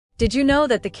Did you know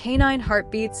that the canine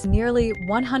heart beats nearly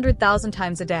 100,000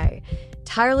 times a day,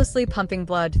 tirelessly pumping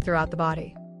blood throughout the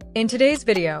body? In today's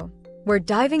video, we're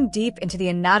diving deep into the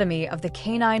anatomy of the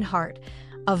canine heart,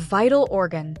 a vital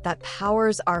organ that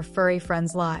powers our furry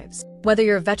friends' lives. Whether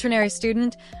you're a veterinary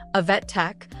student, a vet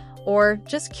tech, or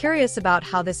just curious about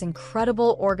how this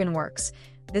incredible organ works,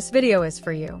 this video is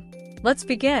for you. Let's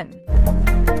begin.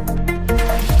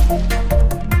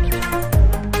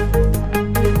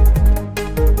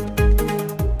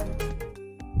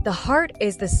 The heart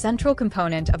is the central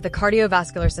component of the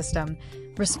cardiovascular system,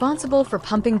 responsible for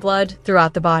pumping blood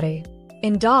throughout the body.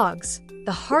 In dogs,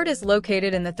 the heart is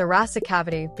located in the thoracic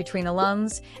cavity between the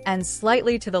lungs and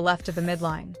slightly to the left of the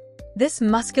midline. This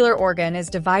muscular organ is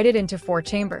divided into 4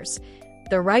 chambers: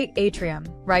 the right atrium,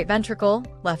 right ventricle,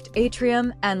 left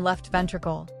atrium, and left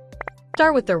ventricle.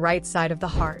 Start with the right side of the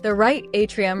heart. The right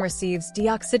atrium receives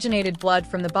deoxygenated blood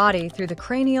from the body through the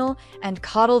cranial and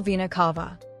caudal vena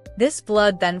cava. This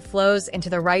blood then flows into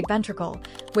the right ventricle,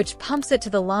 which pumps it to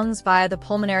the lungs via the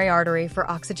pulmonary artery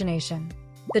for oxygenation.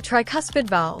 The tricuspid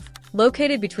valve,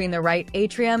 located between the right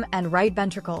atrium and right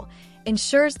ventricle,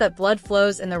 ensures that blood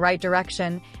flows in the right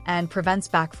direction and prevents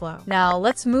backflow. Now,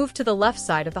 let's move to the left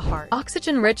side of the heart.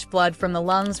 Oxygen-rich blood from the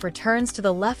lungs returns to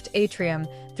the left atrium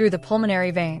through the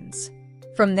pulmonary veins.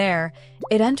 From there,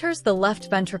 it enters the left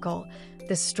ventricle,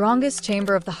 the strongest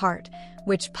chamber of the heart,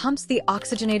 which pumps the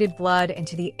oxygenated blood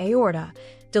into the aorta,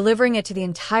 delivering it to the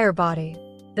entire body.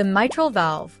 The mitral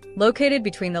valve, located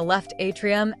between the left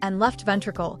atrium and left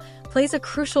ventricle, plays a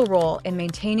crucial role in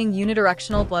maintaining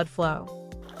unidirectional blood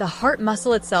flow. The heart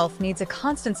muscle itself needs a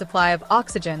constant supply of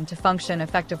oxygen to function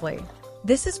effectively.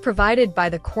 This is provided by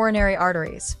the coronary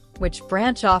arteries, which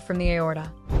branch off from the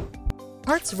aorta.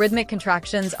 Heart's rhythmic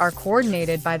contractions are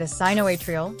coordinated by the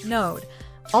sinoatrial node,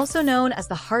 also known as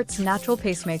the heart's natural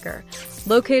pacemaker,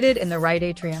 located in the right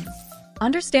atrium.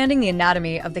 Understanding the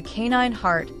anatomy of the canine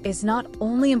heart is not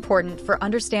only important for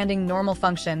understanding normal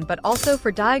function, but also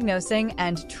for diagnosing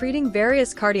and treating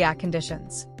various cardiac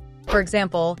conditions. For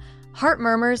example, heart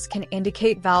murmurs can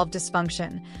indicate valve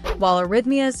dysfunction, while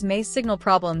arrhythmias may signal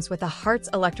problems with the heart's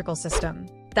electrical system.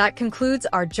 That concludes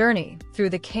our journey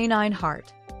through the canine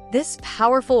heart. This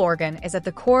powerful organ is at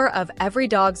the core of every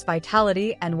dog's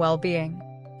vitality and well-being.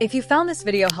 If you found this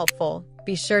video helpful,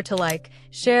 be sure to like,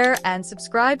 share, and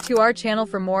subscribe to our channel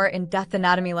for more in-depth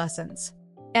anatomy lessons.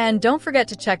 And don't forget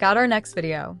to check out our next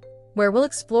video, where we'll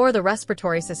explore the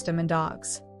respiratory system in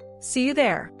dogs. See you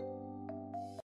there!